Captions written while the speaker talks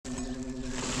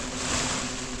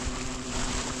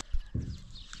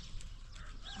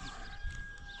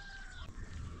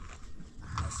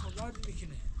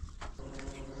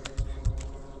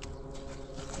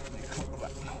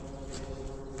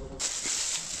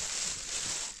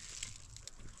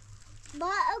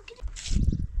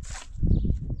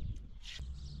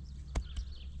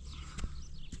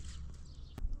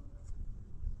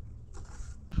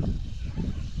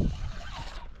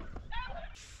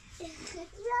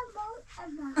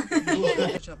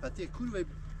Chapaté cool vai.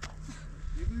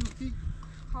 Yürü.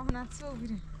 Havnat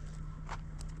soğuyor.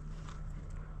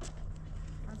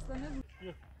 Aslında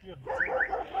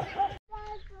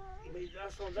میدان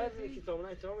سوندر کتاب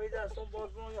نه تو میدان سون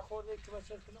بازمون یا خورده که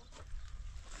بچه کنم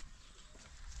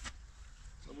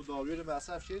تو داویر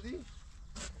مصرف شدی؟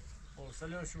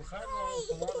 حوصله شو خرد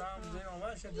ما هم زین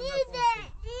آمد شد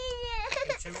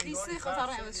دیسی خطر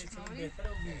عوض کنم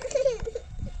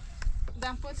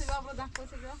دم پوت گابر دم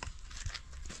پوت گاب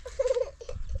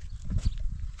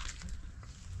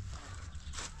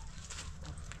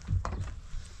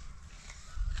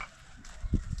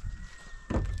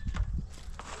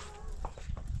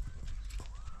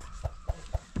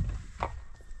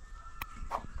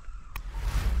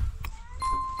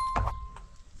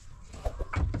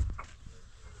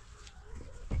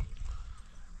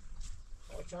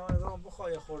چند رام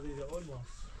بخوای خوردیده اول ما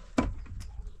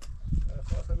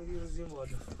خواهد میگی روزیم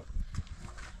بالا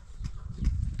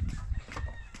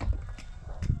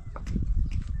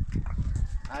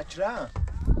اکرم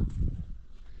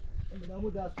من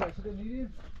بود دست کشیده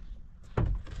میریم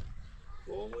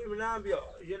اوموی منم بیا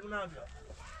یه منم بیا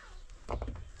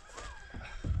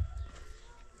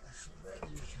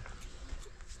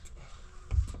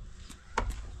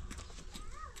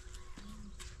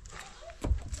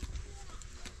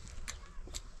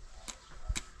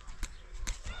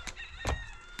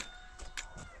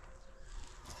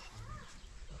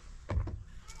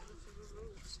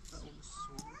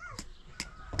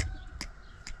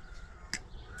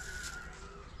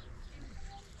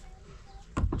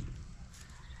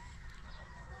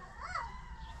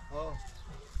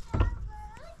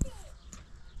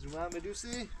جمعه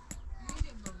بدوسی؟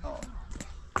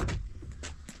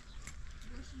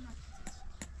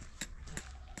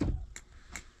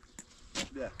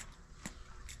 بیا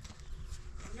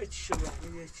یه چی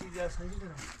شد یه چیزی هست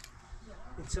نمیدونم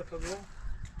این چپه برو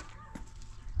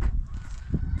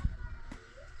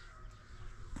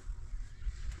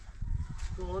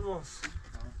دوان ماست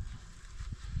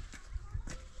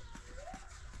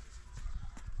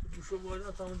دوشو باید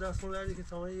تا من دست مولردی که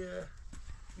تا من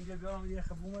میگه بیارم یه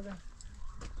خب اومده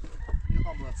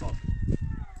میخوام حساب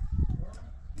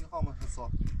میخوام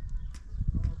حساب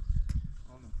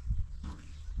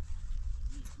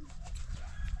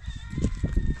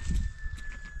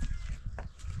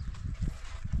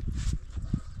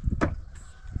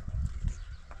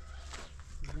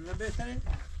نه بهتره؟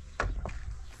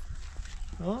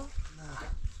 ها؟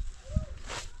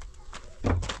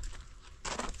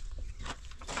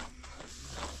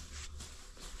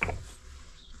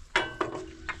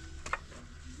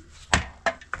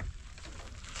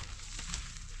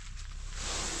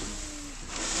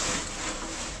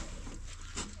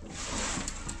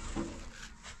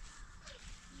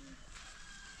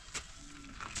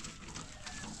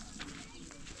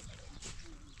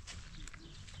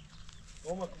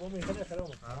 بومي خليها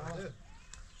كلامك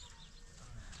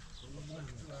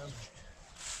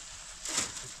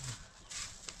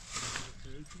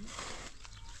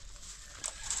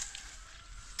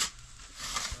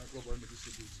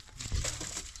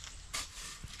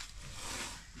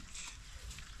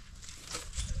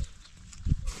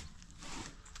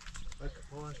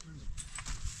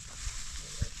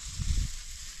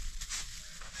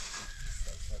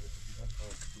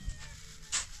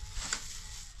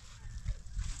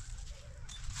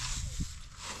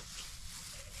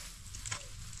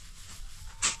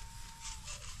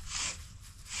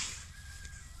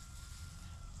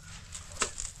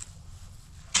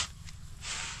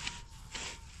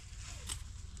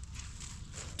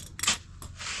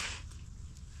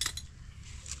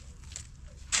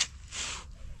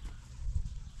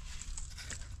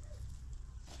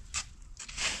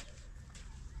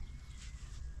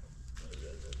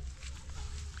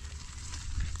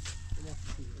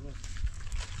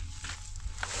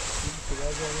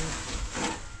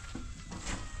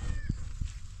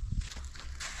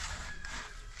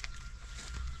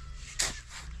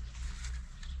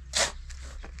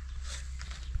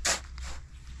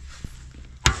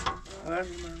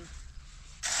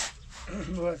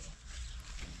باید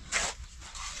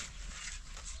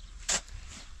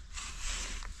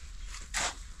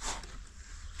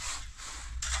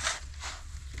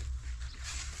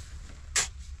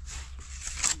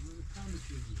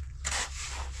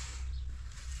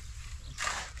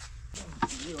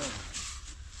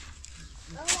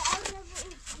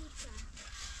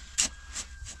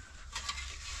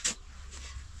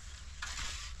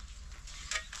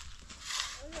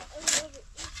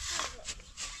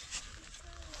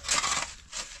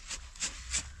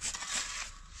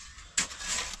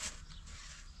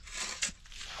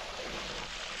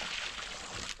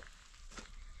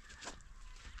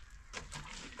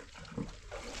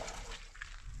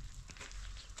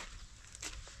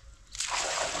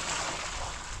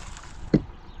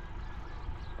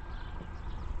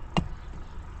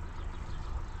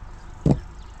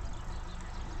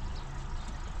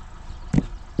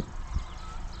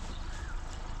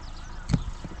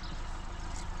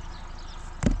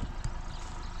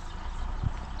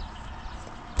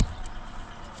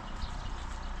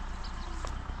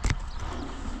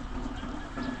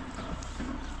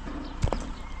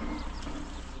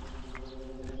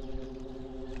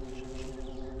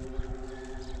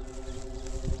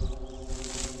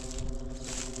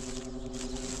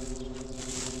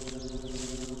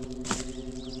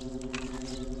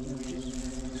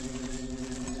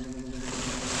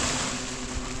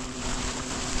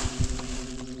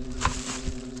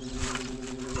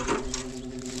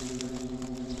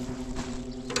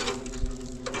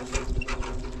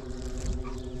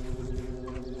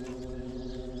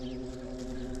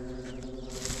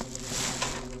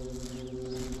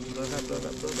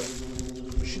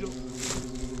بشیرو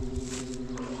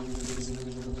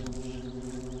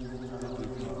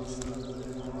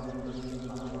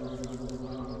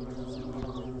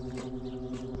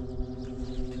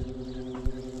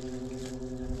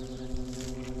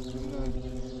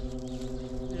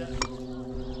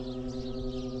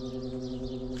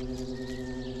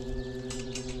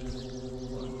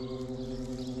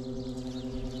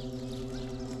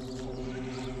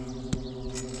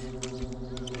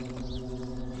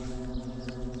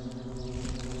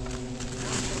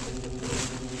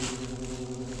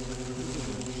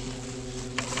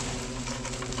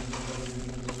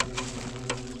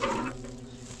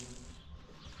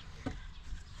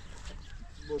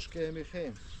بشکه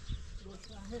میخیم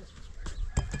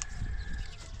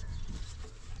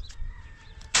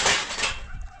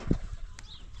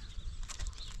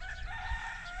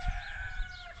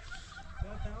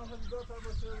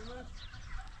رسیده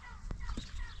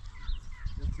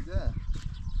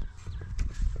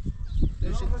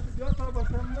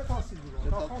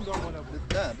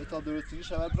نه به تا درستینی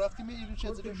شود رفتیم ایرو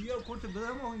چه زیرش بیا کرد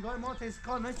بدم انگار ما تست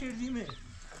کار نکردیمه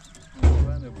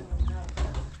رنه بود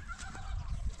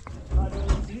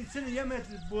سن یه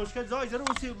متر بشکه زای داره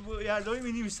اون سی یردایی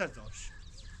می نیمیستد داشت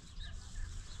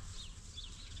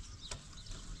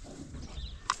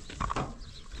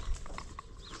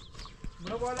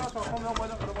برو بالا تا خم یا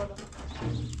بالا برو بالا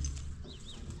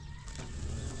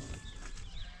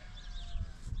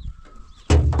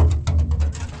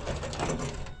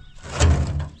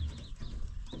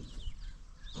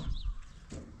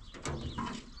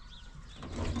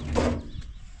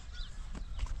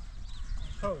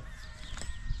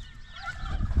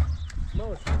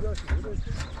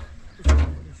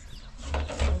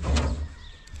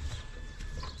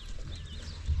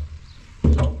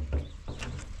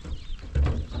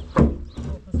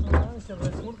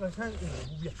قشنگ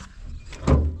بیا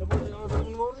ببین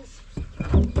آدمی مورش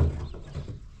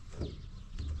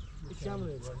کم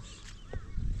نه باش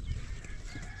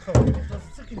خب پس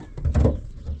چکی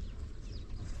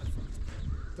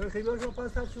تو خیلی جو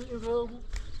پاس تا چو رو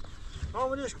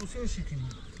آمدش کوسین شکنی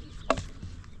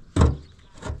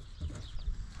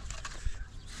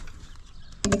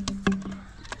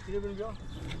دیگه بریم بیا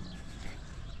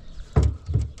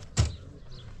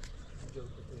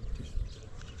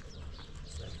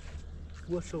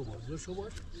وشو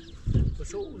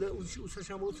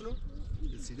اوسش هم بودنو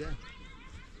رسیده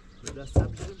به دست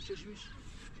هم بشیدم چشمیش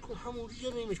که همون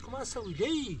ریجه نیمیش که من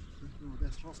سویدهی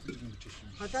دست راست بشیدم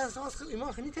چشمیش دست راست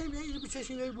ایمان خیلی تایی بیایی رو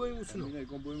بچشیم بیایی باییم اوسنو اینه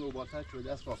گم باییم رو بالتر که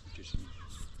دست راست بچشمیش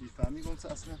میفهمی گم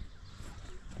سه اصلا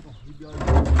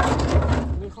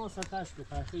میخوام ستش که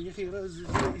پرخه یه خیره زیر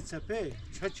ایتسپه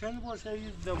چند باشه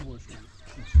یه دم باشه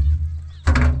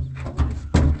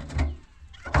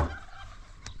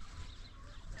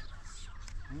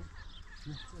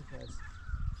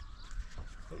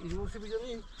این موسی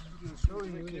بیجانی؟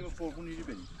 میکنیم فرقون ایری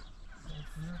بریم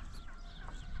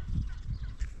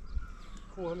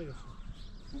خوب همه گفتم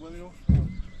خوب همین رو؟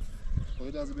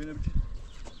 باید از بینه بچید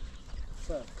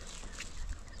سر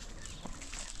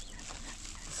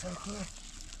سر کنم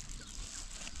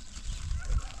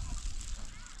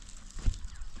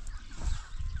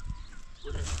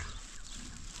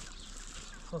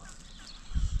خب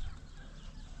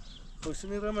خوشی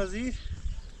میرم از این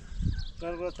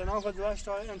در تناف دوشت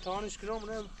های امتحانش کنم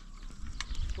منم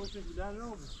خوش بودن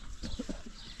نبود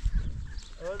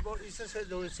اول بار ایسا سه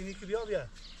دورتینی که بیا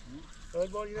اول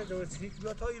بار اینه دورتینی که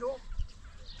بیا تا ای رو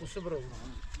بسه برو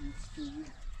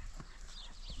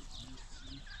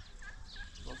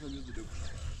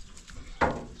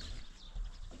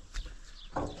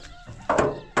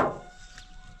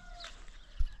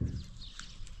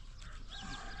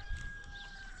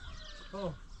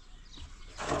Oh.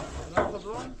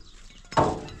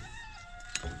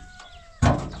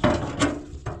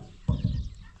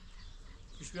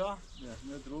 گوش بیا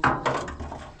نه درو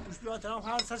گوش بیا تمام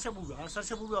هر سرش بو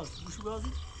بیا گوش بیا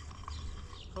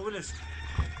قبولش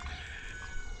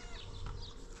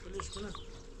کنه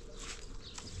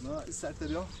نه این سر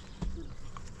بیا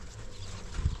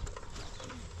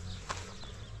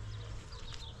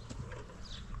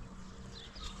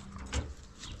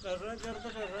قرار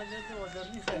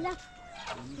وادرنی خیلی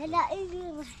هلا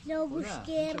ایوی لو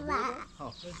بشکره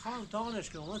خواهم تاغنش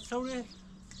کنم ما تسوره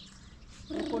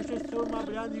پشت سور ما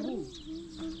بیادی بود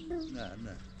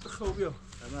نه خب بیا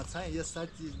اما سعی یه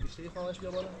ساعتی بیشتری خواهش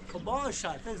بیا بالا خب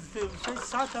باشه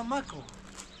ساعت هم مکن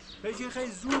بچه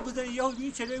خیلی زور بزنی یه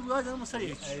میچله بیاد هم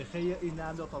سریع خیلی این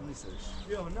نام داد هم نیستش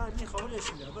بیا نه نی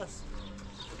خواهلش میده بس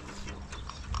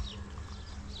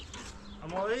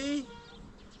اماری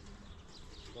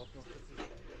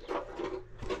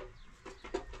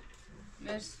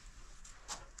مرسی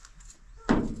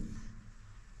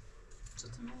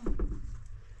چطور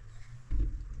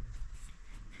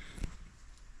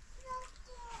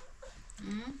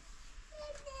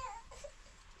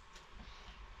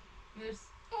مرسی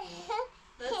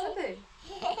دسته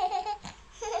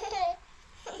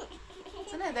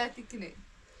سنه درتی کنه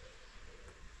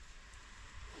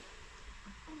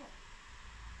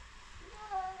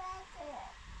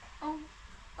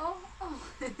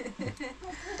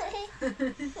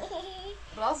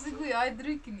راسي قوي هاي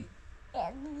دريكني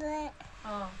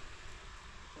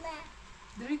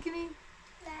دريكني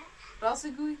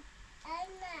راسي قوي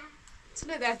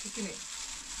شنو دعتكني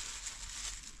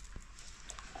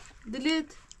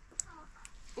دليت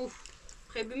اوف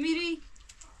خيبي ميري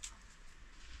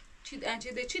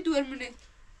چی دور منه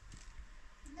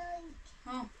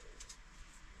ها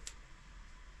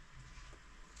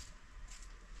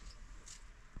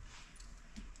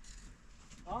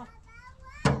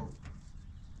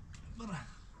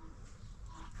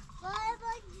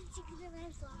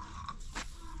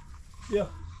بیا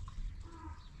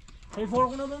خیلی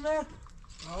فرقونه بمید؟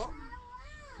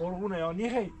 فرقونه یا نی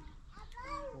خیلی؟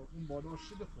 اون بالا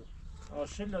شده خود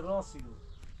شل راستی بود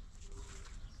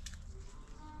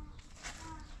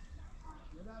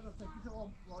یه لحظه سکیت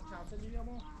با چمسه میریم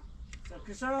و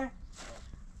سکیسه؟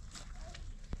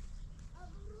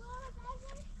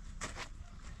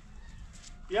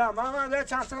 بیا ماما ده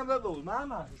چند سنه بگو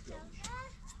ماما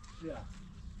بیا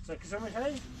سکیسه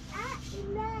میخوایی؟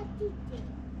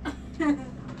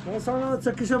 مرسانا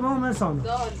سکیسه با مرسانا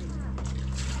داری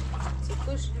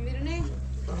سکوش میرونی؟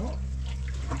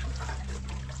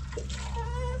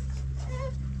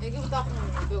 یکی بتاخت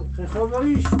بگو خب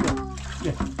بریش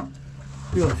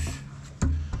بیاش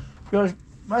بیاش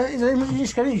من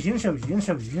اینش کنیش این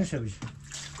شبیش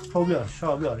خب بیاش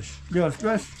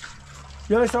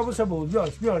تا بسه بود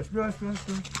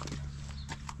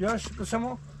بیاش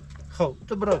بسه خب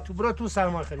تو برا تو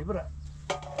سرما خری برا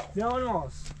بیا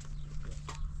آنماس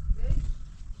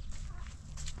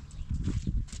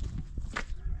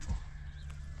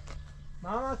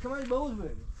ماما کمش بود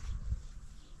بریم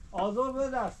آزار به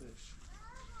دستش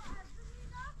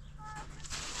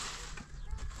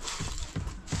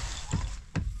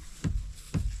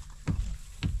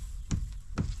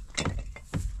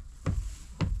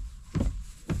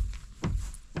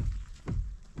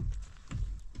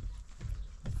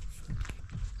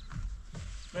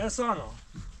مرسانا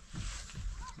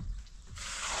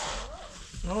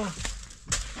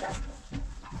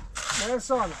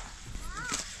مرسانا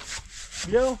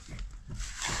بیا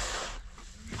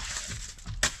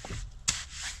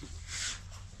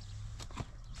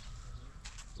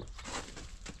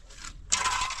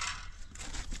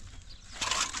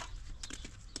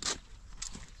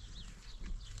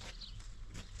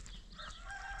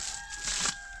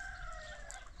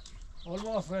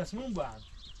almost resmون بعد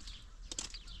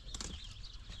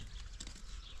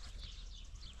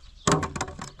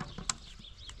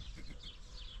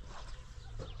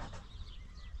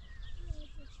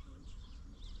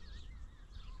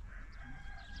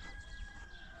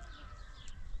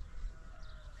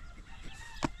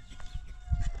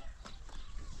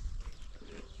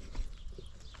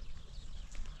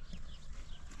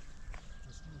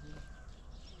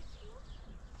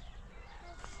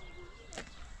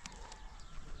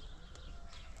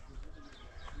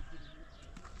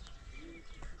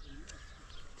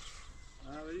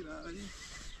اولی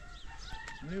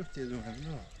میفتی دو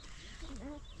هم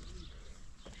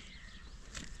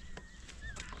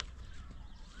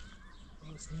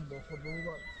اسمی با خود بگو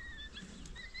بار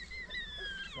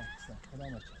سن خدا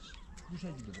مچش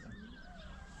گوشه دیگه بدم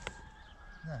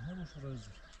نه گوش رو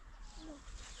زیر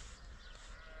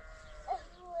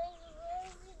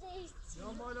یا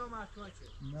بالا مکمکه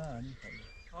نه نیخواه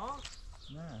ها؟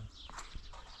 نه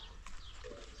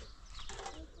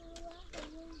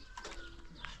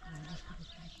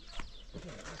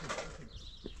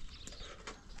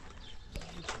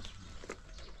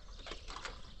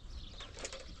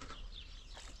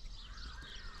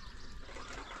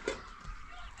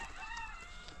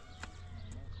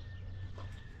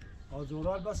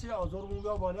آزورال بس یا آزورمون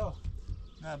بیا بالا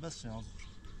نه بس شما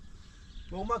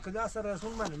با ما که دست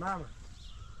رسون منه ماما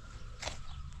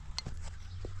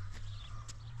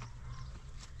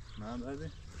نه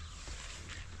بردی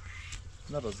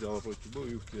نه باز یاور روی تو با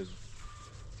یفتی از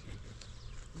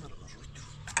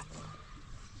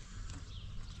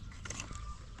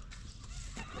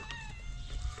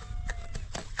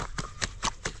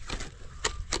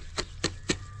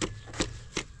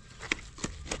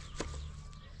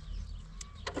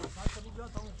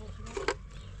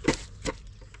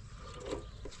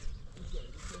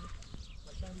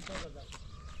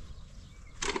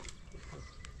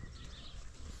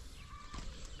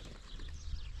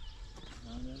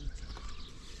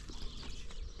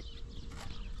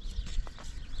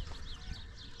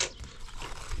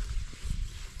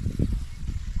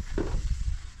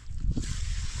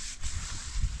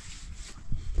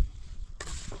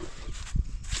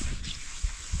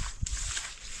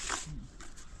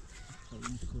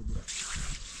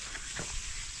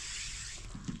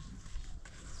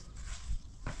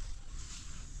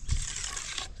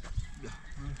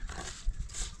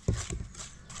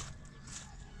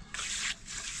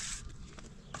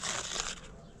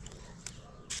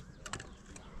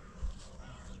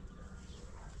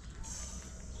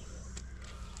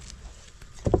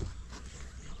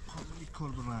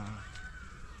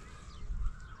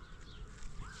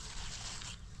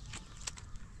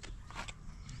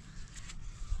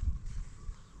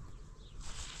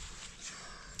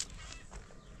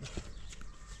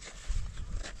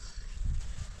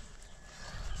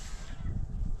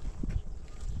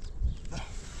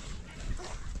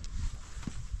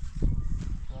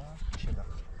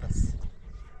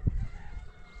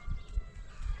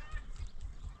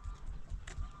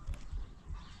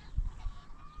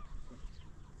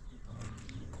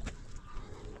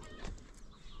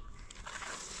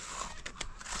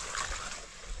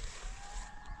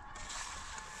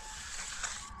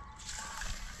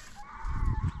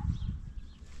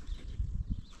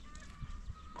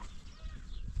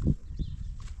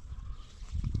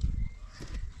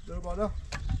برو بالا.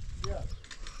 بیا.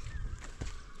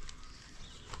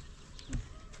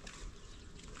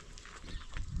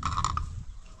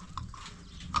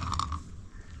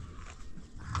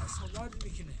 اصابات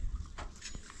میکنه.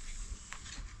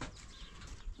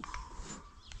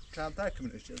 کمتر که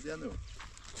منشه زیاد نبود.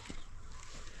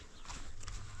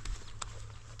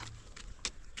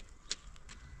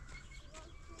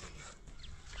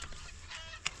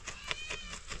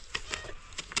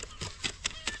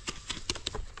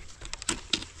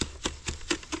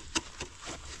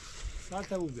 سال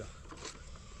تا بیا.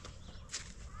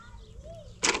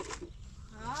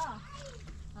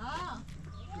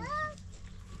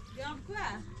 Jump quoi?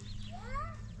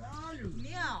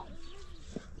 Miau.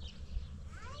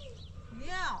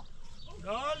 Miau.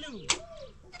 دالو.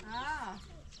 Ah.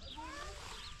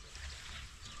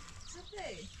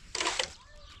 C'était.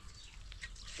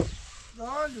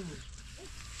 دالو.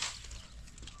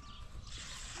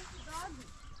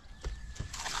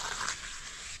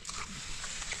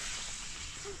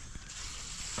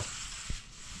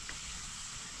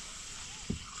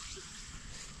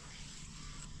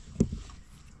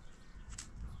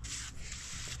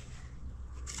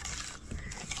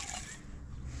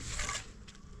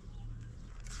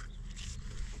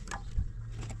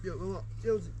 Yo baba.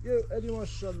 Yo hadi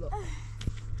maşallah.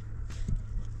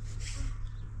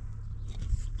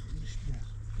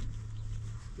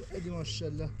 Hadi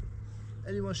maşallah.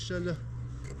 Hadi maşallah.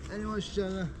 Hadi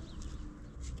maşallah.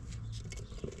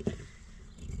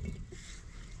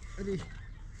 Hadi.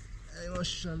 Hadi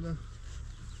maşallah.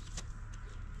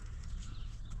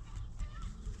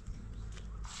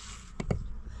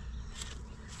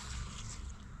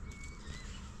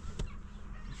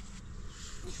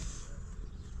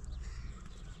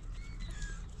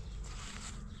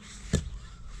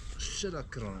 شد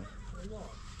اکرام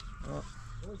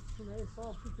واسه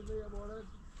حساب که به عبارت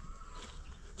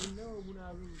اینا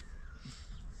بوناوی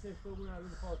سه بوناوی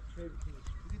خاط خیلی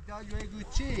دیدی دالوی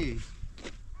گوچی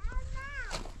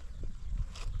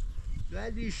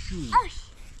ولی شو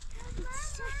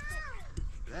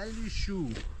ولی شو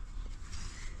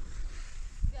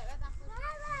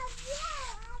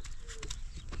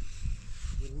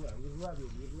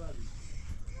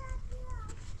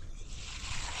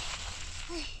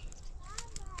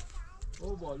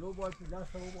او باید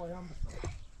دست او بایم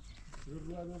بستم رو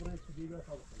برای چی دیگه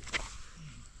تا بخوریم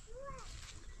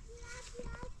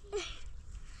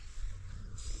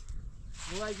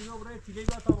رو اینا برای چی دیگه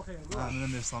تا بخوریم من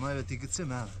مرسانه و تیکت چه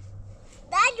من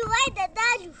دالو وایده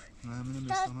دالو من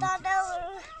مرسانه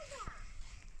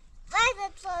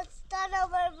وایده تانا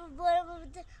برو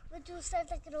به دوست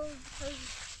تکرار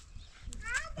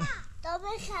تا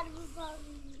بخر بکنم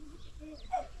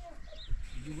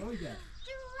دیگه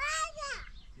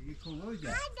دیگه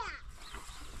کلوگه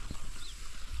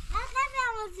Akram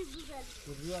namazı güzel.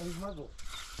 رو اینا گو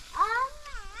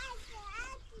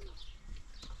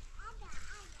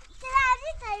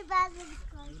Terazi tayı bazı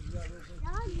koy.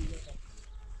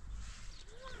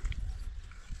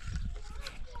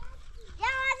 Ya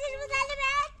hazır mı deli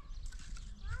ben?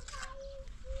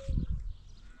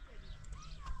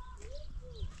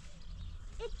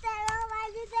 İttara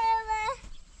vardı deli.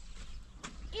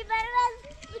 İbermez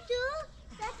bütün.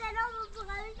 Zaten o bu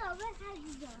kadar sonra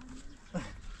kaçacağım.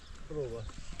 prova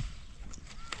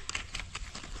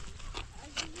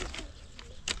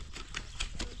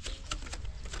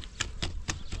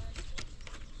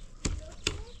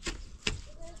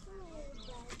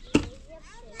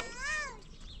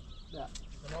لا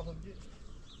انا اخذ دي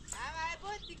Ah, vai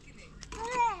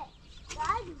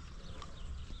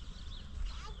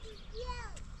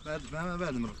botar ben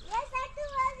verdim bunu. Ya sen de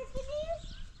vardı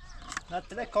gidiyorsun.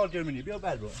 Hatta ne kal Germany bir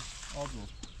ver bu. Al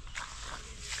bu.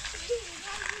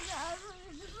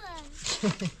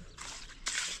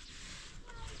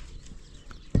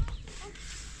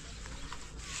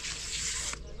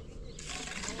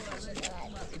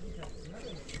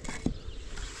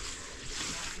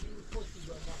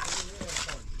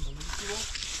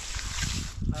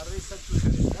 Arresta tu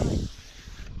cara.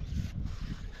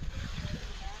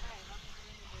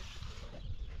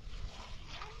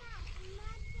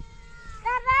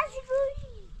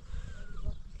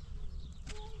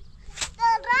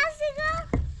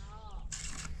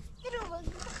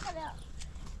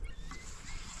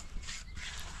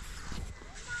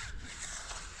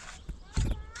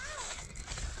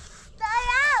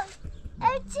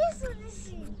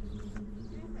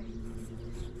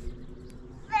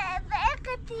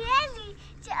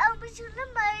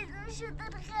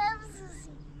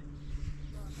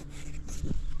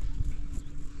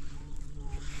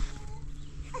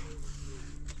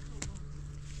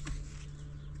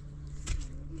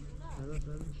 Ben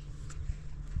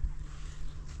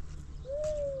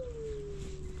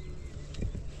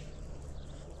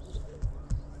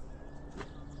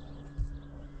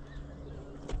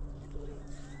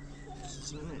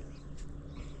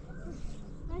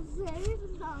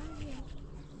sevdim daha önce.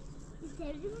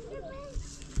 Sevdim mi ben?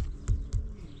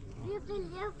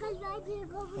 Yok kalbay bir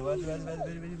kabul. Ver.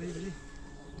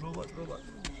 Robot.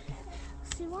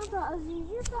 Simon da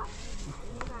azıcık da.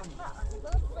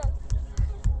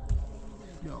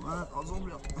 Ja, maar alsom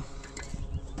ja.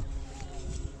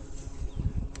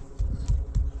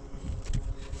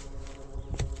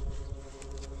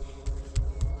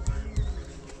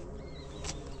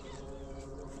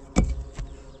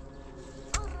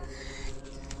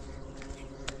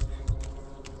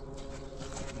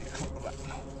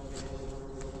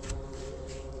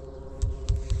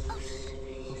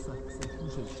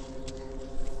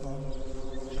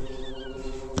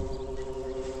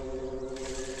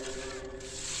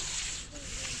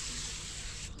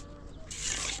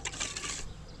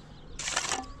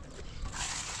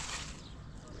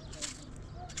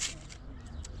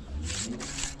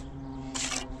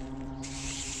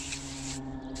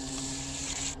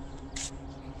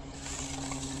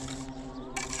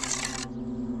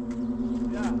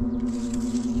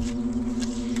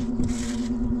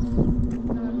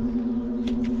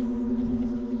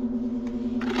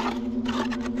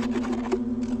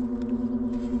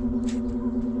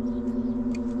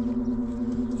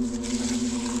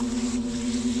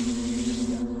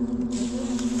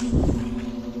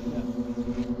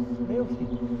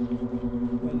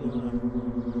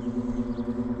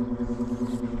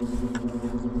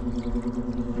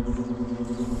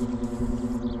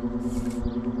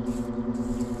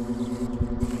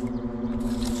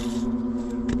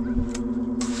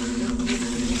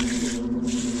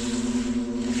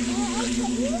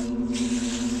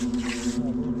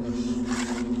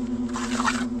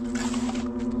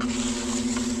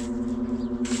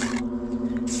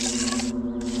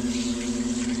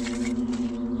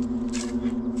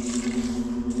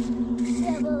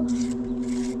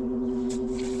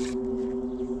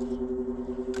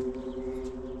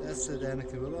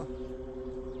 Dernekli baba.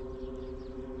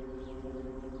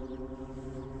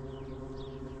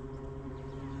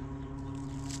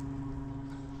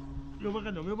 Yo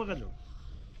baganom.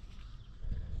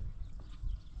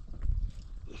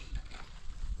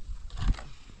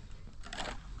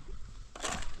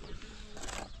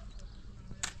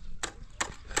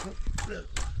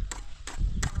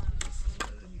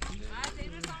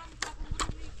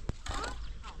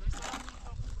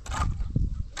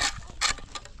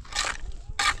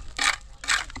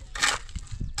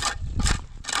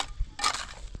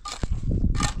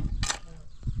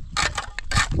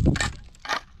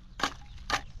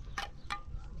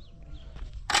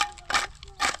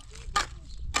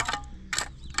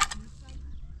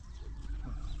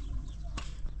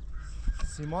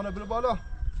 Simone blir بالا.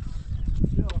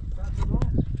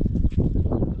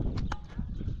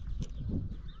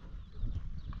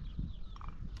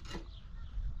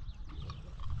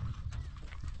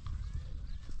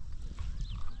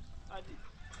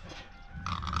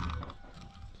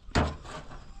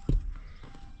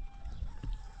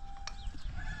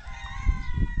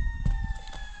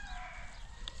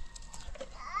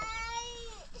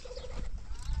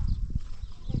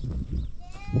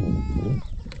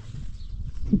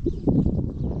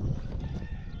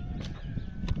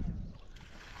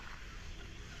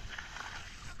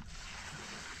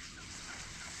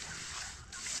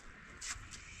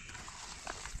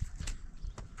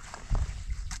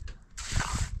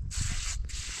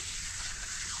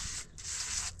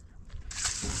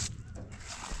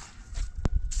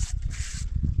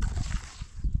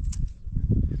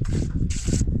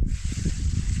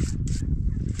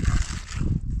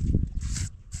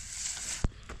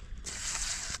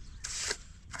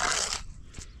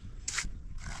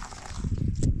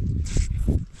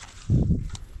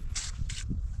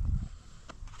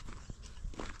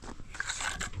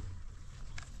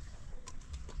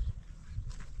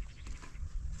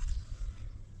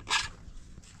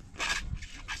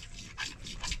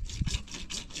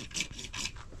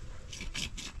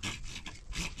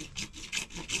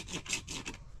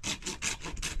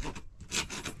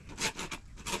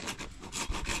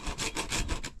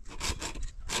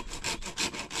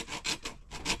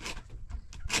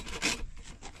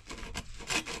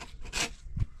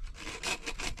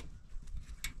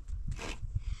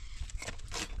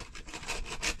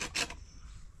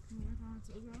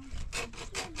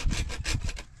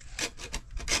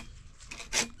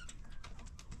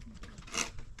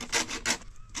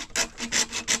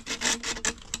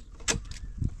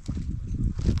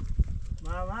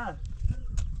 محمد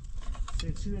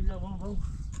سلچین بیا بابا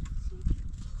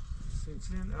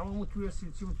سلچین اما توی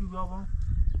سلچین توی بابا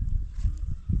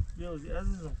بیا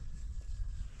عزیزم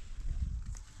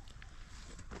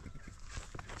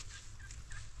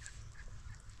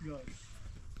بیا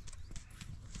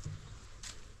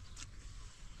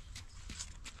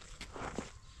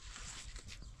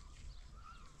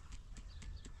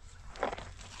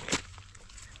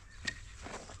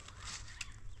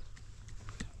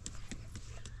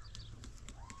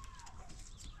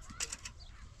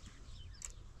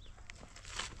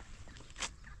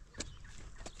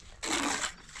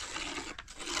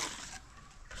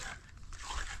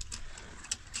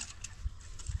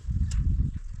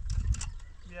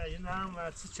این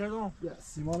هم چی چردم؟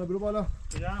 سیمان برو بالا.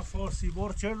 این فارسی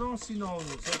بار چردم سیناو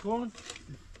سکون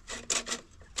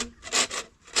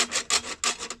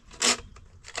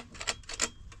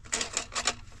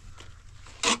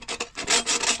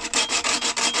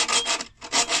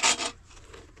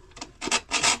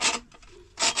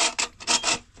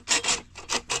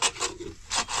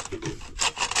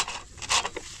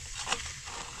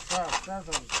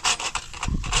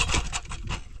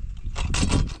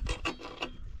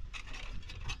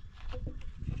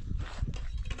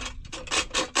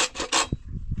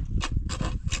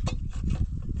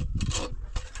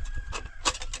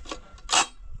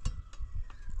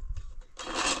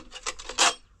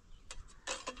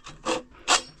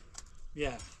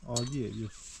بیا عالیه بیا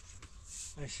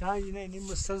اشان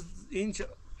این مثل این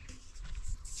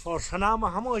فارسی نام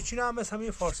همه چی نام است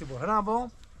همین فارسی بود نه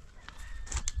با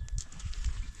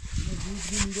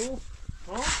بو میرو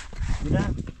ها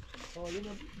نه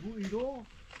حالا بو ایرو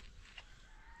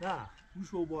نه بو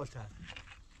شو بالتر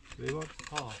بیبار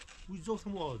ها بو زفت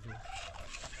مو آزو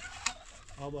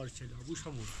آبار چلا بو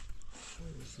شمون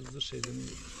سوز شیده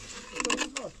میگه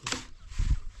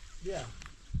بیا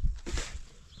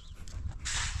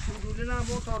دوله نه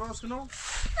با تا راست کنم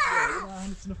بیا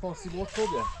همین چیز فارسی بود تو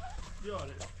بیا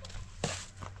بیاره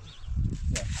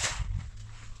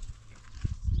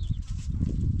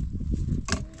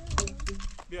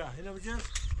بیا اینو بجن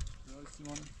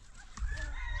سیمان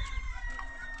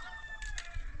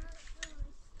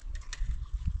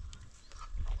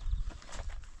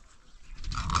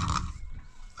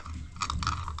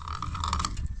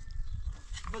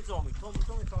بزامی تو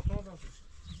تا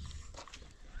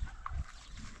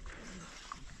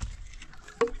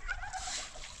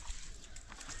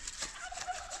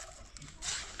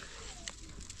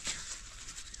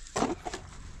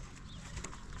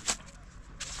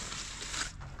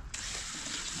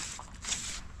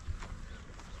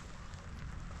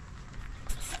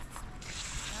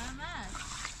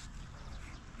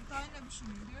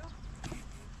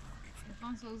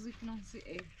سازی کنم سی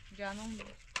ای جانم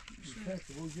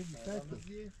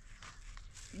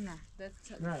نه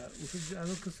نه اوش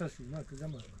الان کساشون نه که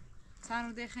زمان تن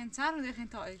رو دیخین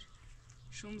تا ایر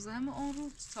 16 اون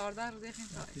رو 14 رو دیخین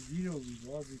تا ایر دیر و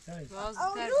بازی تای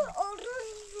اون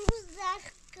روز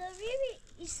دخکمی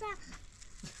ایسا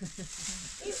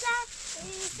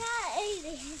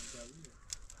ایره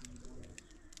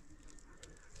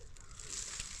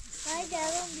های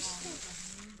درام بیشتر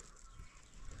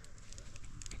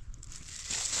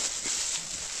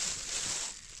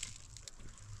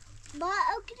با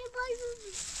اکری بای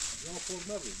بودی یا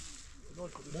خور نبید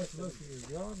بس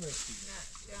یا نسی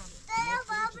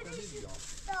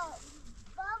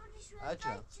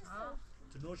اچه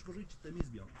تو نوش بروی چی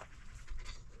تمیز بیام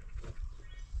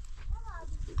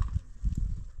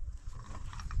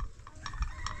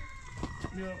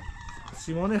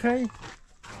سیمان خیلی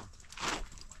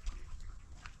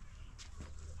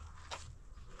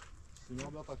سیمان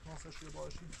بیا تکنان سشوی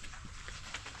باشی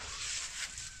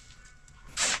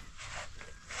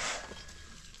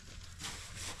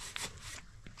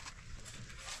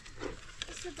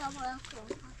Давай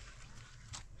аккуратно.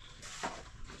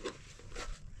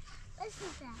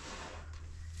 Спасибо.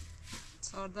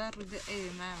 14 رو ده ای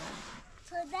ماما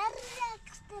 14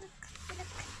 کستر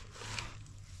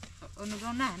اونو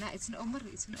گو نه ایتن عمر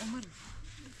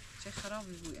چه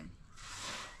خرابی بود یعنی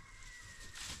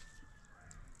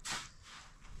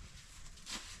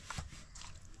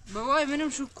بابای منم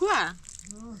شکوه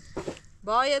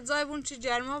باید زایبون چه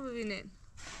جرما ببینید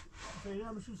خیلی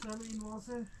همشون سرم این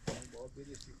واسه باید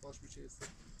بریشتی خوش بشه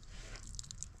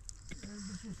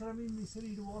بشون سرم این میسر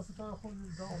این واسه تا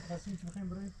خود دام خواستیم چه بخیم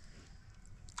برای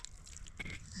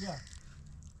یا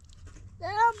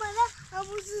دارم من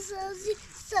هموز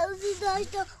سازی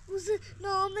داشتم اوز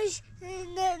نامش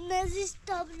نزیش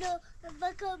تابلو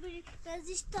بکابری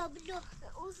نزیش تابلو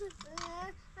اوز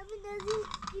همین نزیش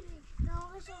گیری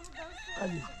نامش همون داشتم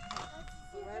علی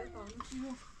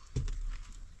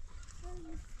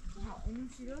اونو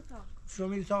چیرو تا شو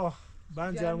میری تا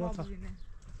بند جرما تا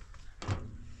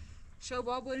شو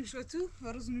با بریم شو تو و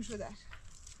روزونی شو در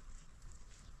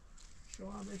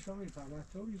شو همه شو میری تا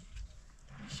تو میری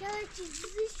شاید چیزی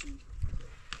بشی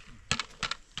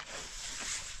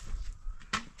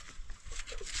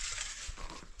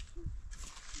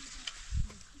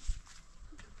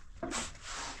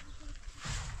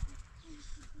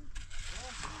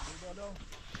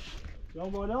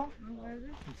جان بالا؟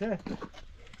 چه؟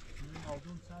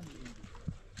 آدم سن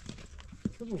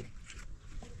چه بود؟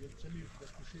 یه چلی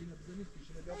کشه اینو بزنید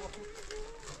کشه بیا باخود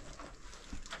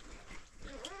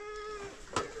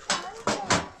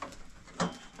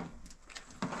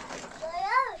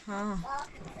ها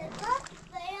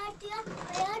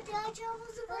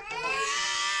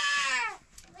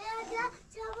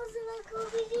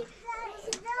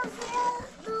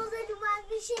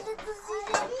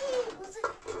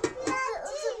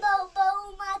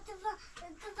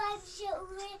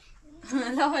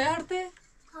لا hayarte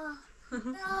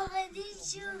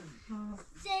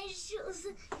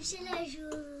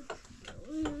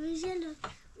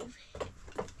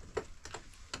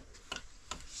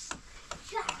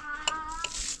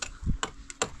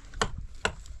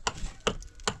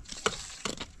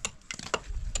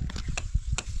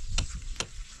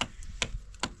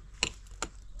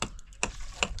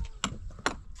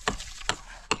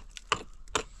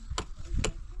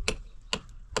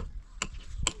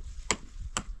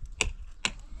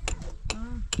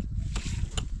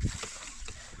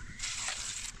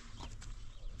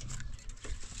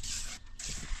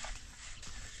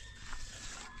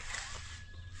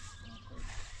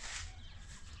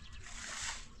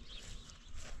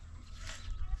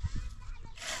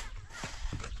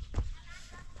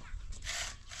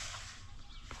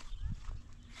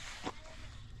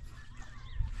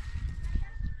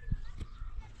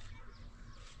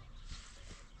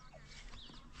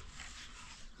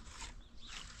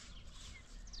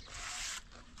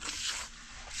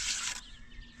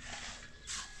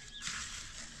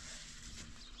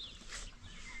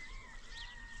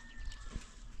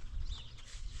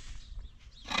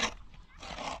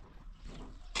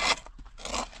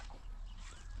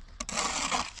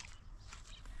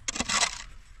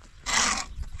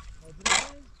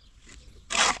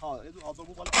ها ادو آدم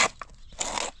بالا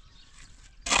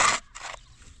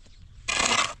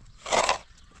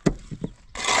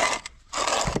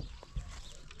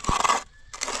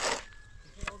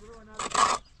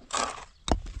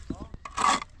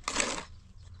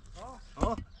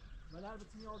ها ملال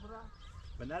بتنی آدرا؟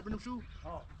 بنر بنم شو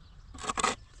ها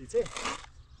سیته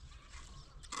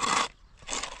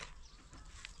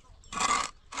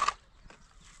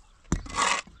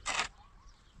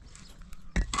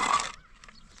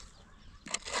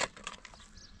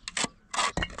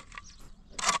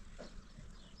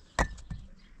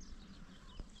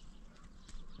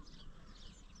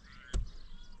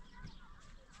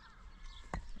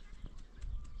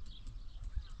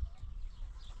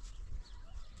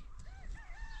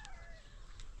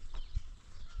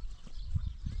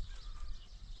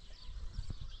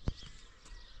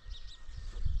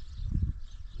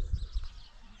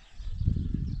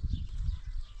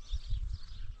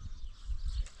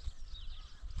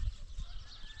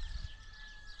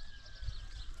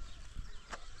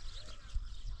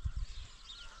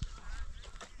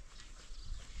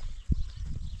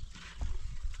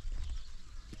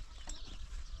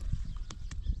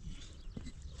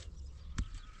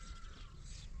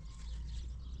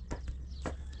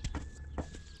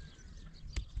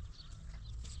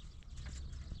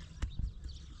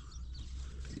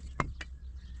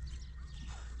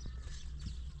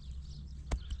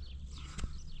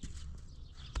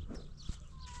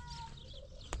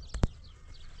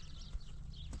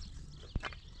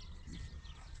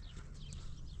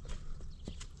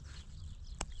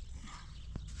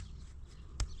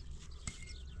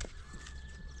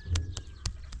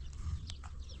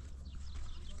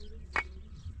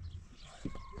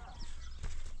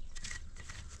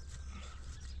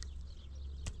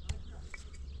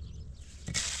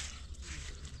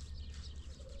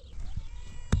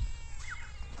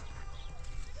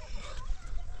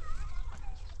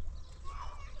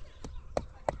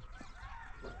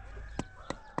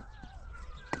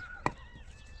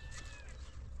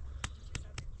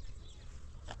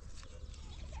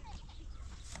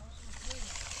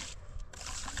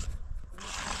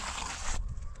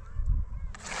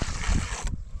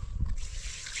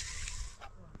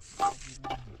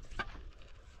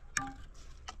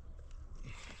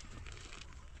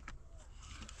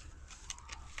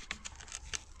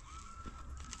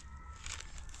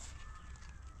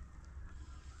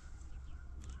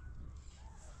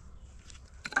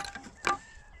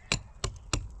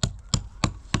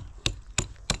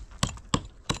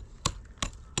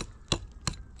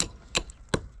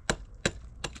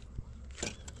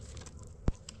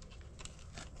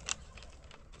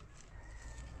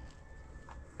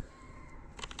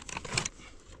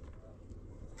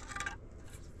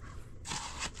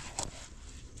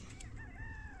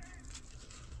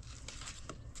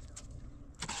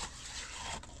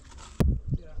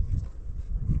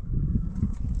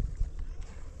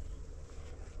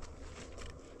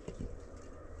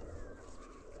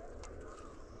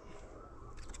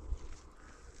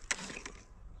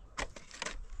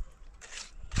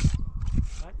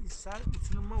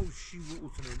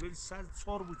اوتونه ولی سر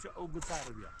صار بوچه او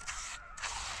گتر بیا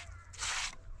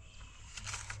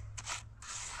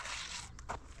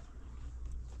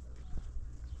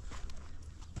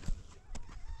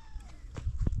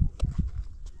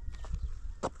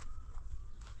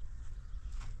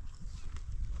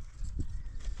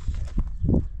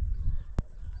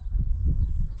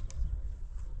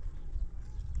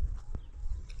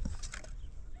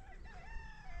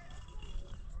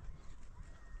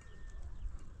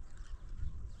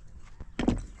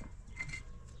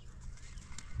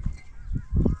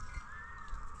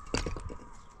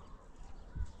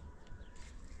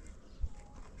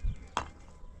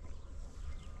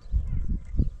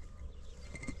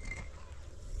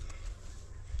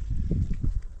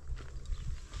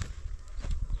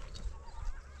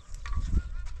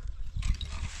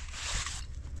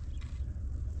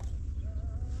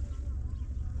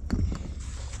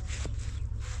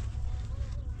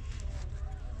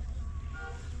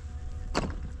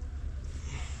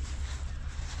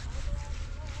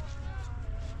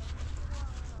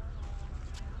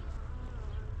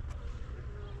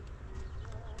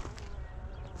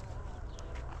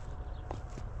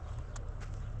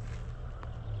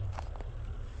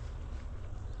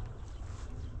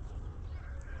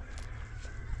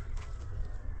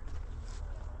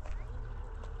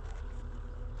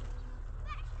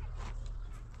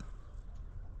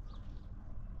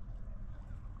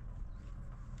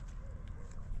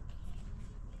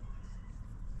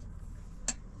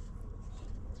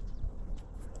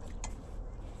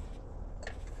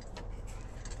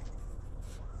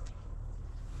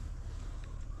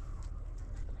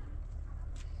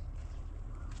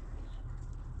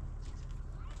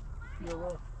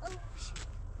بابا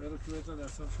برو تو بزن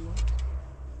دستم شو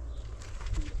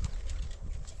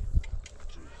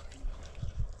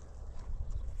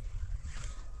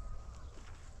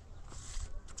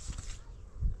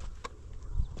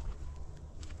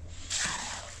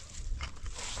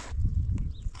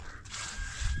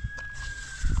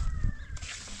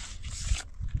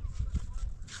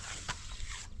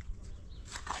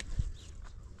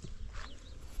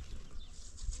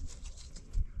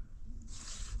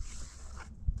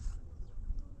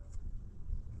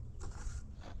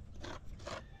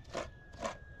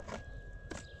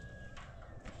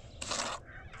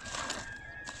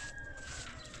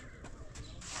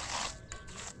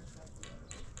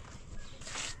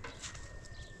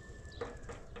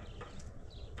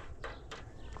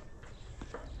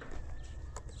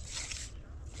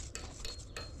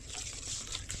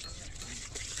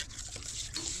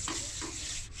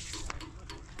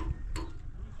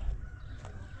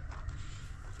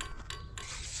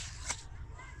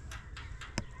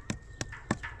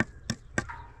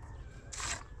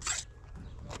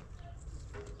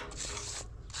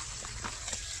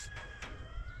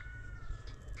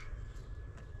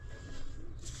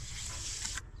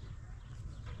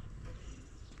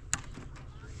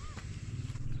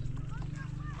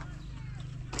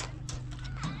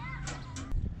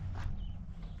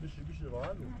بشه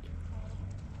راحت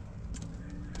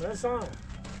برسان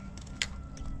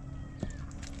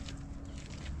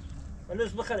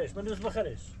منوس بخرش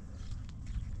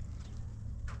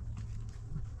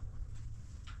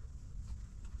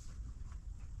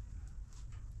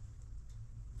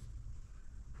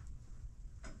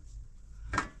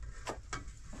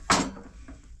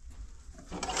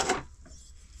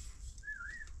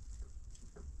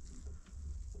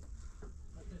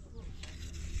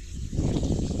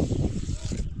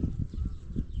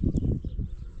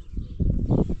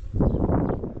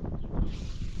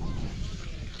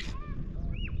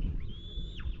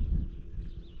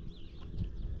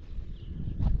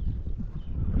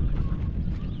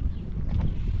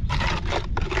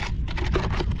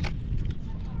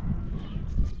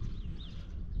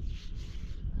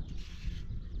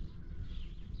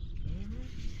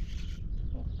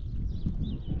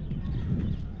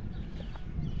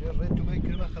تو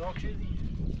میکنه من خراب شدی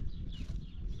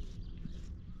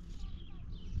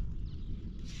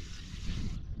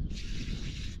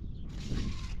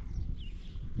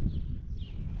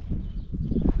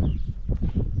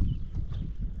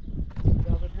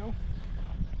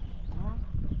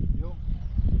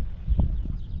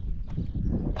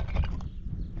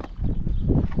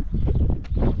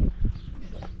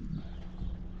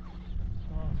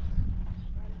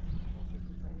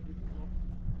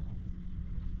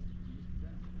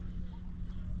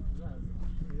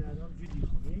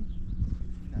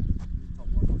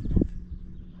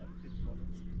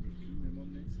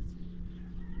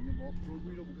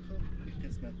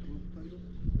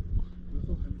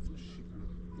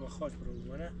خاک برو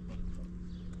بونه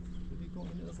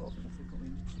کنم این اضافه فکر کنم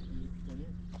این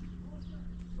یکی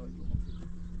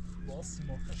باز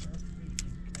سیماختش هست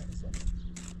که اضافه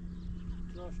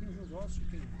ناشونشون راست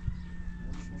شکلی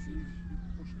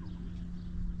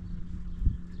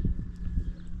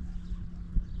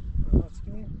راست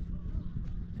کنی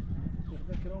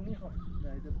بخدا میخواد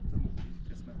نایده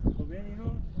قسمت خب این اینو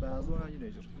بعضا هنگی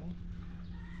نیجر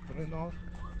برای نار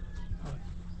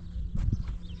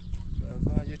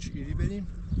بعضا یه چیری بریم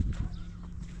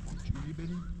چیری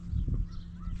بریم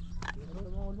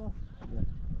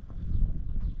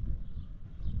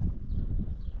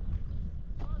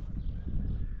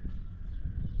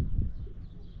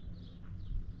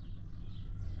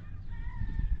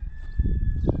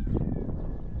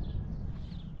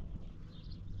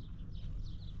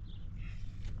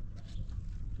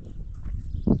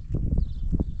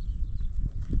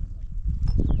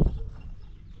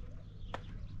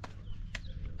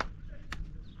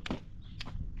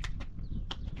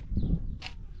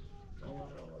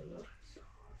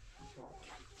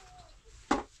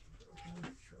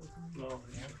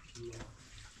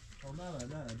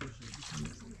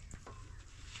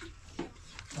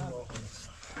نه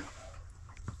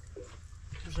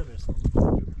چوشه برسم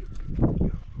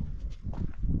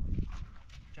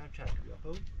چم بیا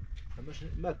خب همش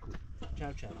مکو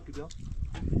چم بیا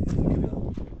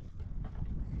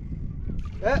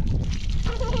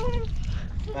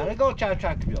برای گاه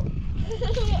چم بیا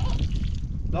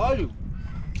دارو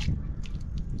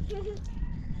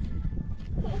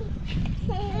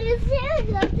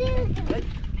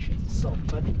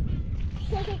صافت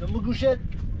دمو گوشت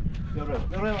بیا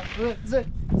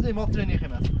زی ما ترنی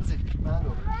خیمت زی من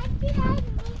رو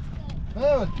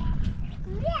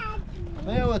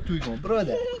ما توی کن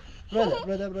براده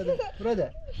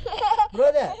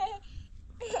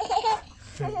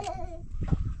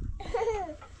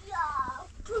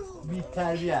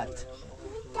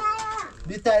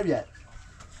بی تربیت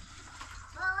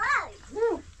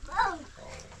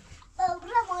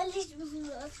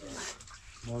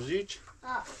ماژیک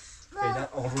فعلا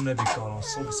آروم نبیکارم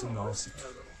صبح سیم ناسید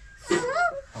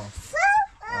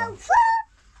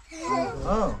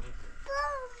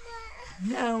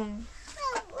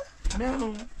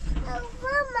میاو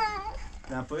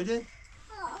نه پایده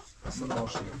اصلا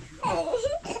ناشید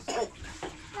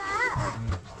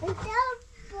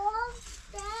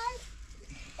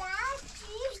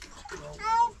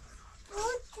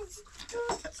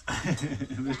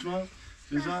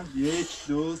بشمان 1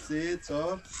 2 3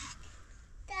 4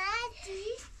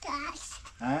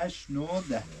 8 9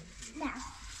 10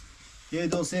 1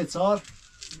 2 3 4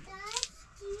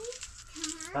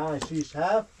 5 6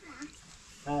 7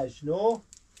 8 9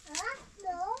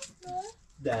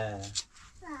 10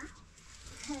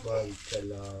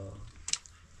 باریکلا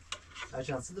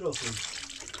هرچند سه درست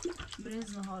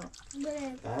برنز نهارو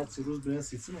هر سه روز برنز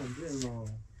سیسی من برنز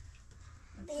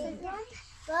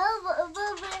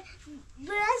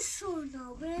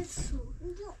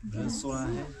برنز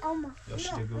سوانه یا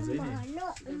شیده گوزه اینه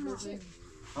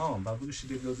با بگو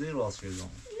شیده گوزه راست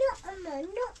شدم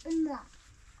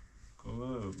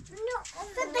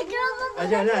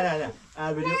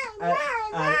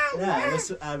نه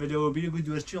البته بیری گود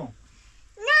ورچون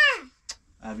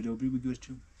البته بیری گود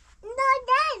ورچون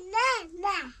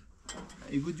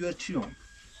ای گود ورچون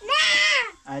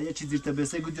یه چیزی تا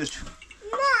بسه گود ورچون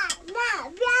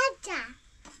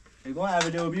ای گم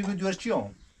البته بیری گود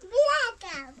ورچون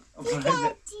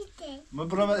ما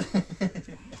برام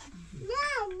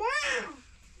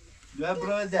دو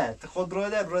براده خود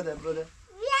براده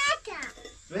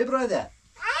وی براده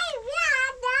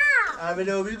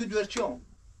البته بیری گود ورچون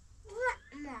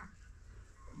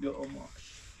یا اماش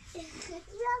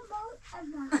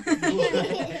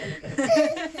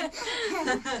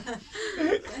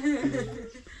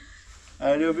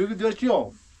البته بیری گود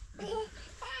ورچون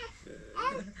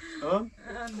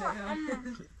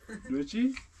دو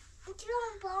چی؟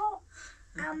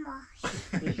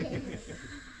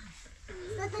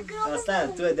 اصلا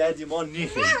تو دردی ما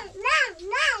نیخی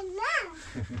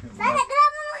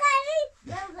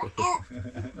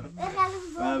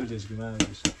ما بجش که ما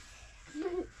بجش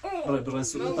برای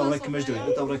سوال تا برای کمش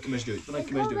دوید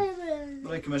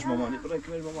برای کمش مامانی برای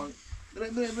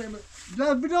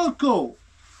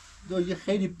دو یه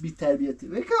خیلی بی تربیتی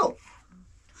بکو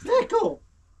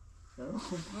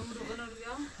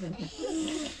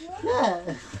نه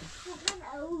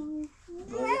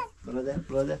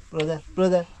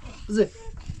براده زی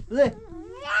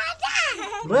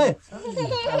برای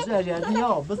از جریانی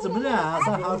ها بس منه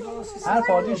اصلا هر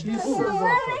فالیش نیست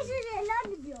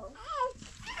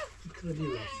کردی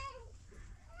بس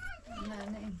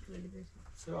نه این کردی بس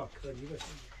سرا کردی بس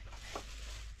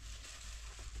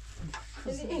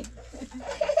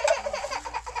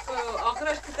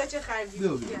آخرش که چه خریدی؟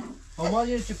 بیا مامان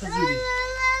یه چی فضولی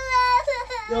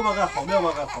بیا بغل خون بیا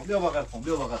بغل خون بیا بغل خون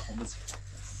بیا بغل خون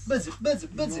بزی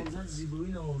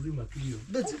زیبایی نمازی مکیو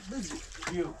بزی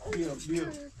بیا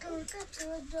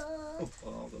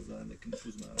اوه بزن لكن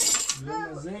نفوز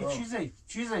معاه مزه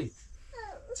چیزی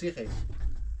چی خیلی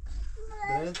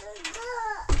برد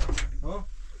ها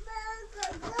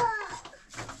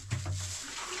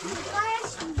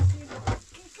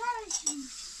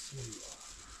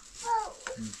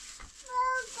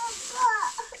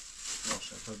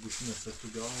باشه تا گوشی نسته تو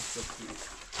جا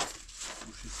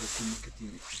گوشی سرسی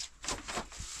مکتینی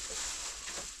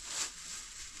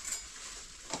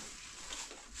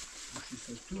گوشی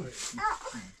سرتو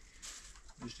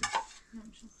بیشتر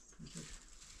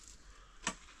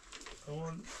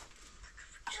اون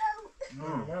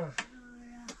نه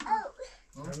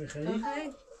همین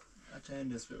خرید؟ حتی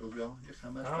این نصف او بیا یه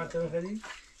خمش همه تا خرید؟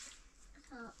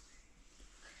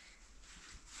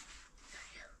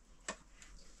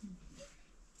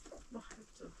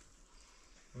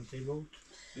 اون تی بود؟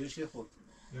 بیرش یه خود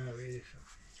نه بیرش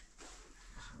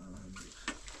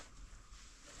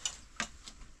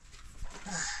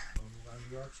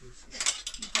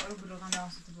رو بروغن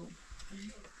داست بود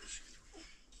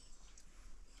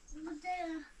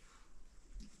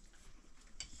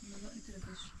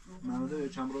محمده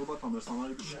چند رو با تامر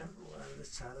ساماری بشه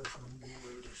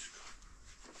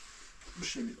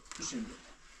بشه میره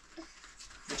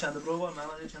یه چند برو با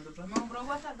محمده چند برو من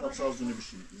برو تا سازونه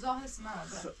بشینی ظاهر اسمه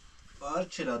بار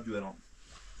چرا دویرم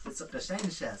بس قشنگ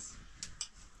نشست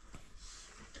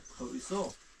خب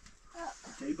ایسو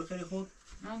کی بخیری خود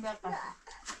من بقى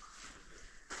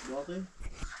باقی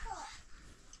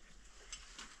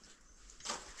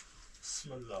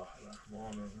بسم الله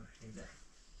الرحمن الرحیم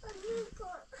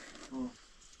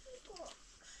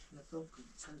نتوقع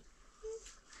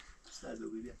سر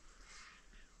بگوی بیا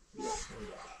بسم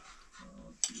الله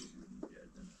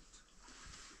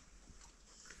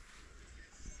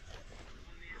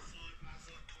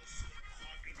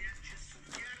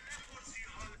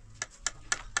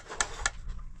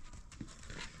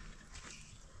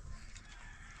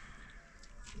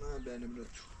ما بینم رو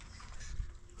تو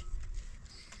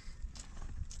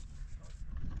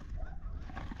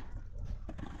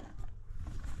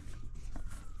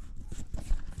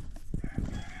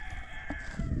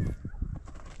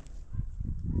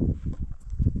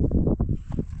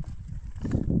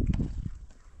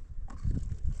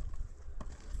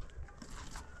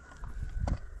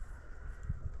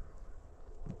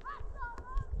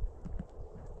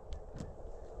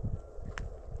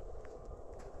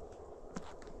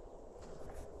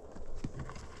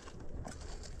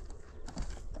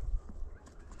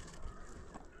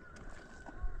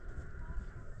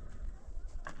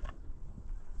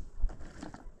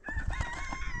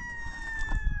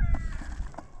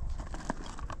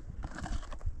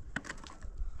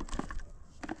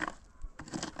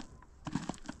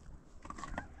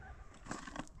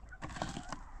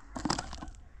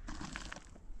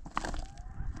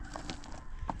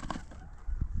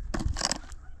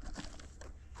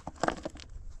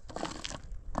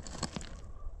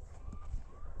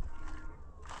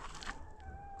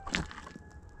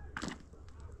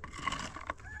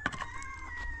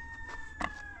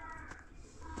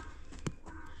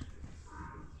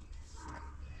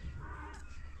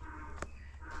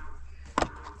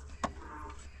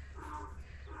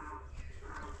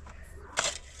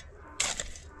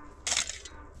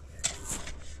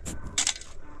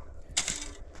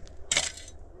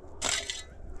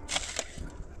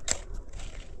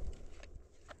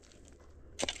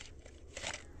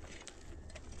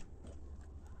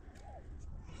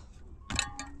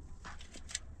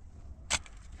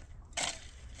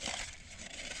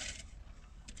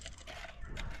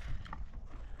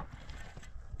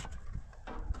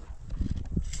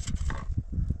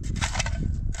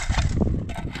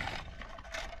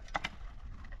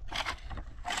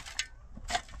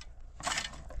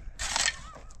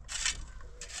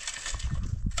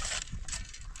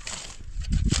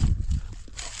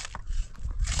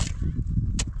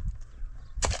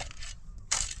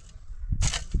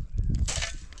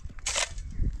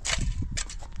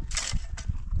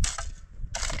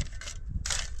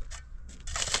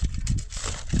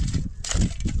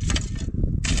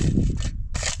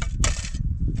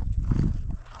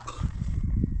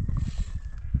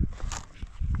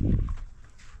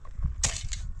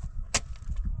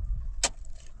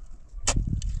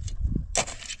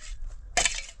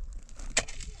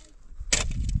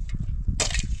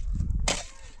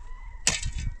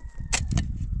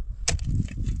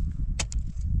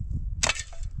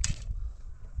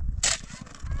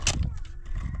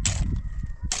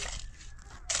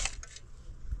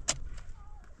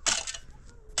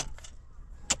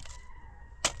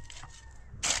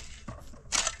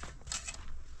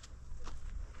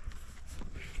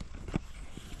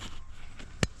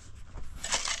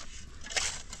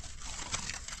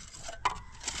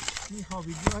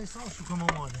میخوابید یا حساب شو که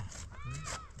مامانه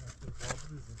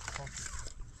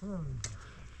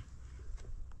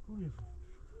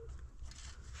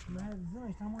نه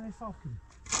زنش تمام حساب کنی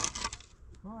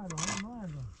نه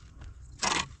الان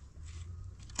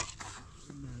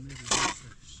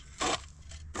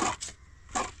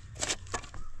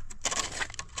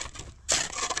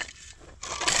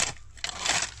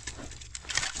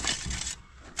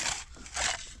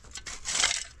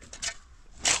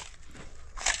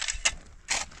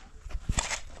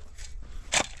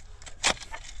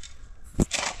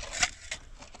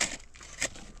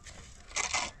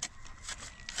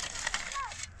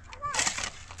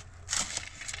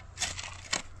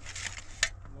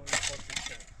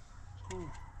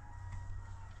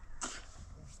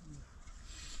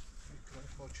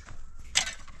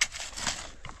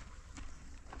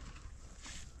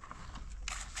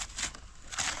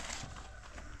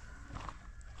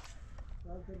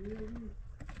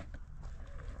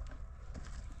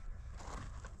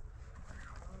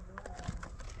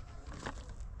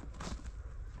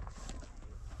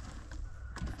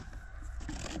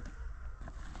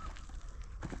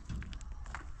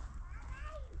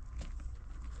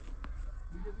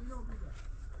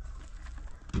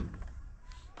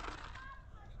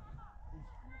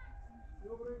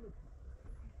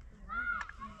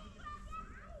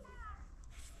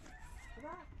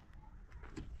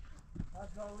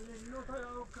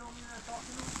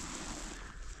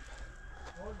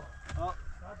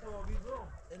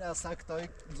این از سکتای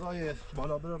زای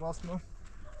بالا بره راست من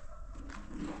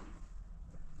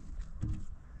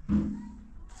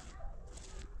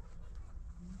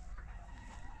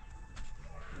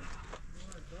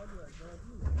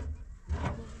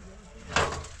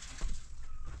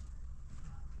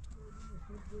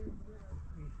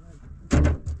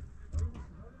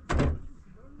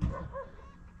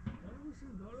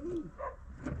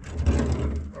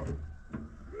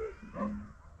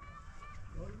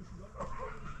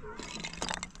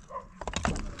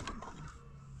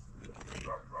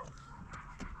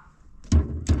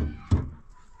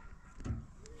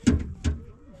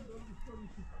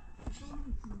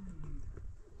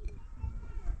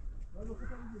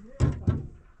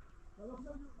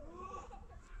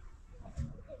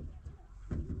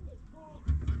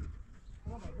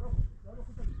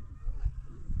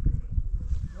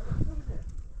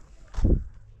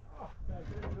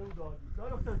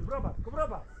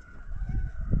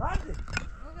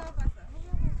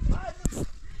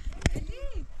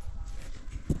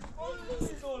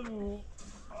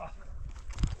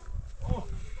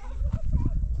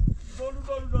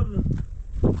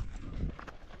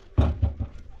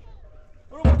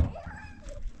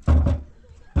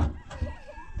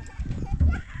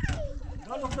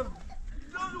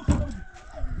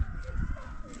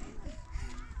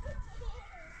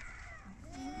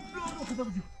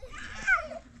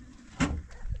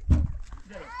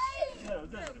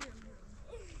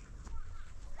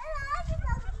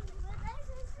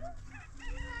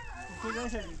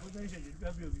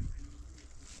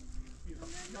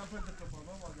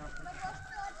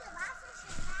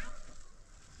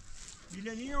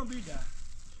Bileninho, bida.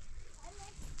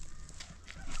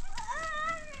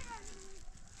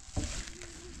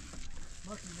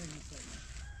 Bak bileninho sen.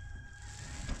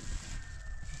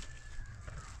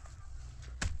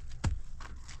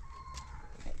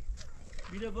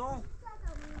 Bile bon?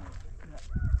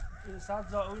 Saat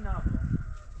za oyna abla.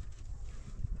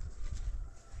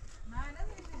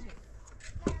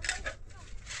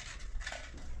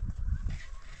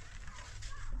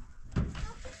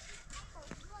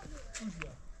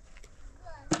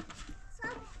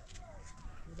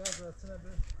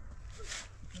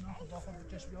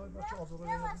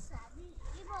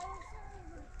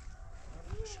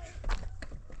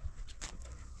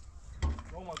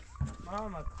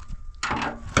 Mahmut.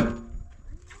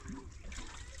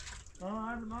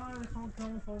 Mahmut, son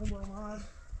tamam falan bu Mahmut.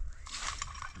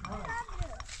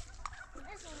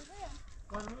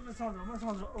 Ben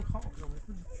sana o kan okuyorum.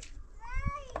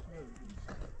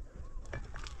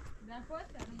 Ben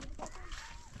foto.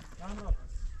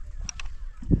 Kamera.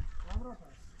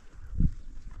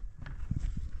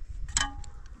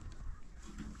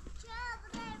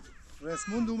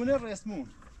 رسمون دومونه رسمون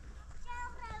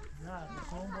نه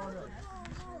میخوام بالا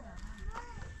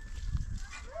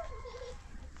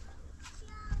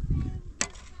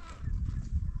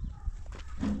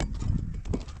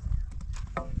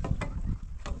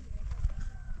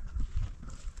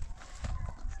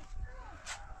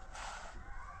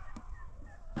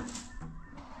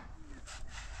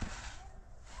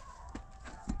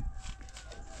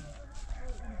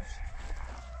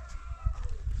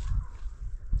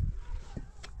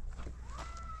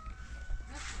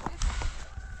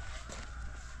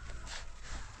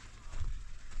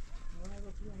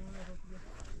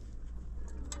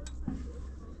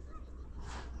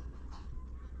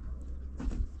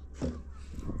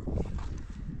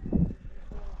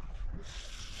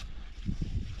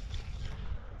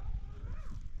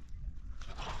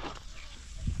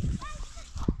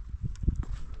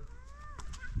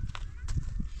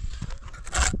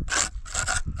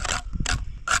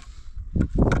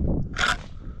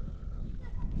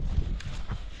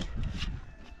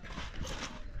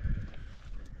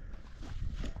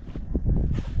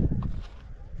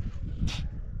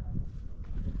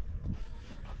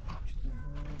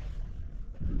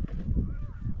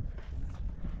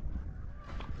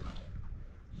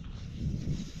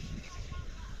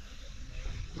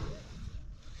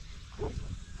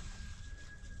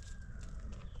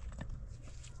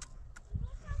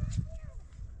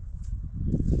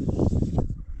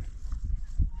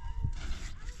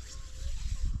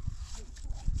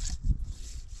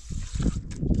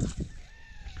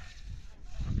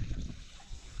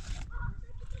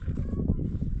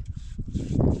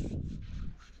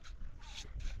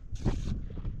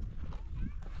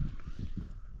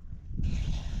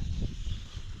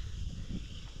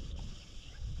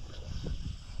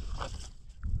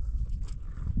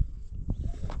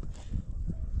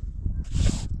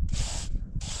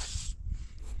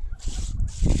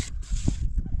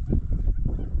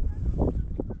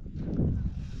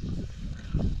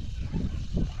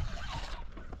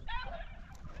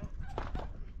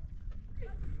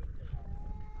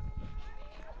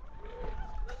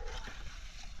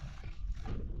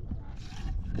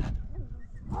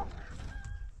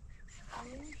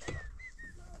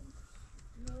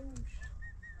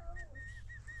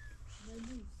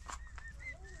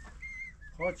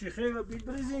خاچی خیلی بیت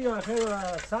بریزین یا خیلی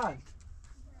سنگ؟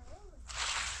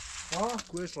 ها؟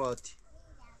 کوش راتی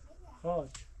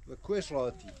خاچ و کوش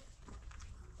راتی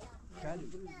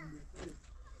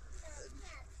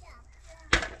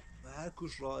و هر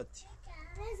کوش راتی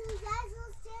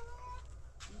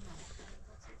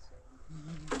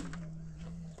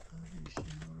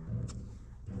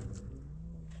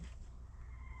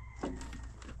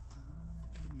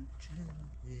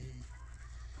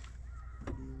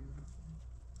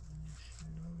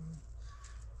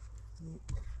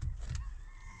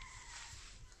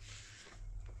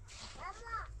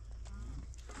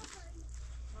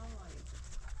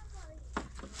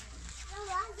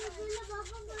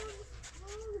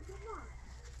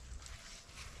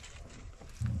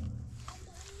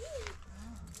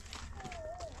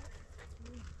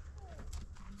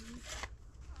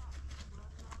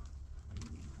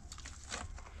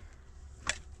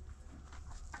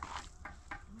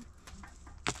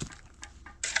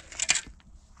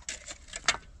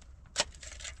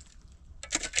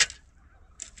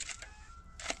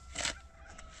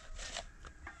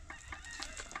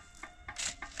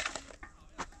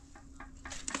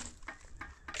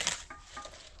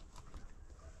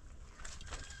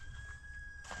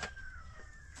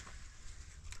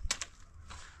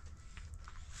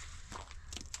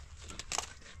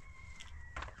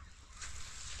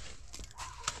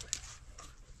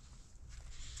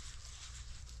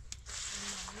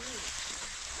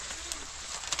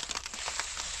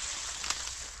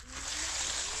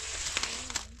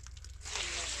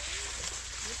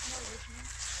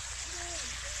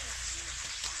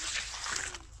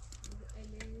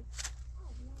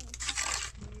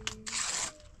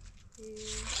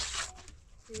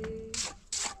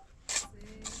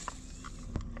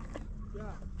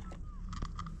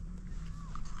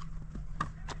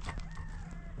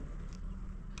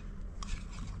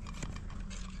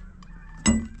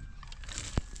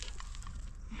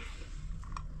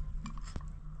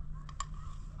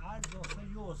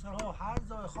هر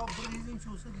جای خواب بریزیم چه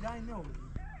اوسه دیگه این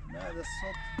نمونیم نه ده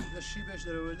صد ده شیبش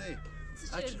در ورده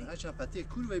هچه پتی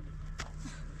کور و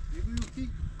بگو یوکی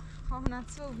خواه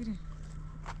نتسو بیریم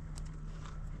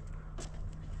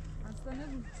اصلا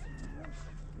نبود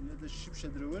اینه ده شیبش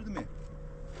در ورده می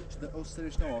چه ده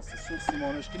اوسترش نواسته سو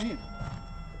سیمانش کنیم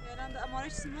یعنی ده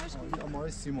امارش سیمانش کنیم ده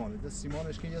امارش سیمانه ده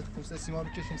سیمانش کنیم یه پوسته سیمان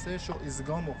بکشیم سه شو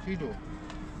ازگان و خیلو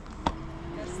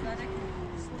دستاره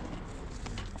کنیم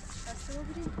دسته رو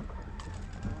بریم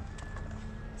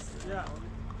یا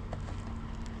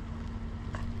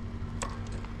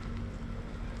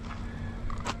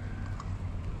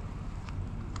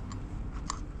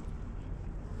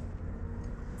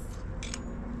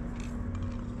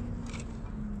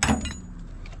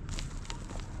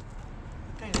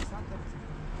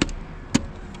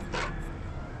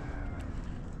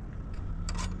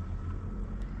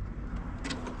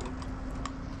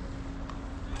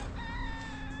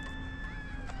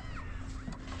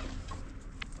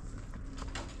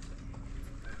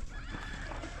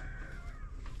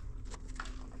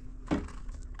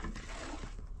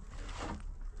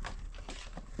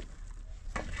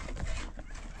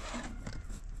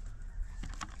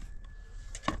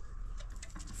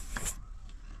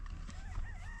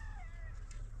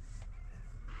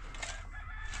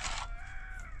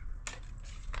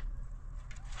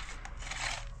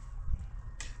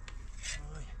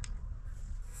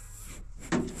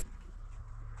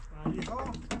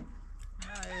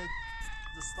نه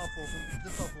دستا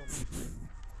فوقی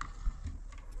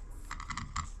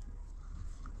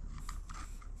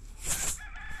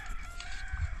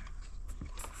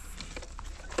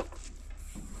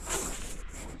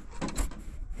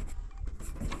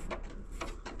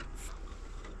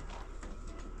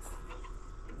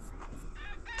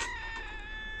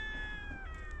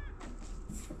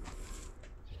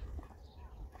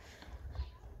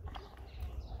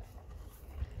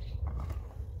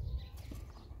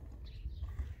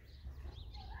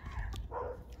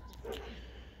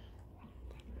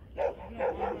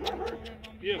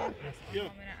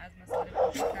از مسائل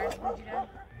خوشی قرض بگیرن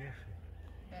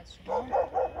بعد شما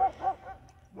مکافات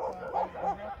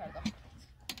آن را پرداخت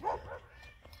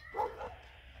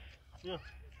بیا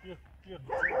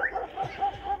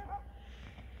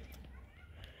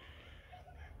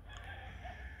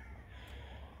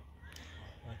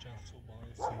من چند صبح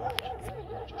باید سیاه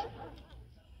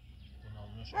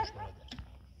نامونش اشتراک دارم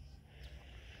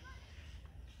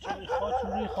چه میخواد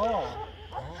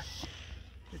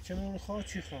چی میخواد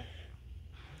چی میخواد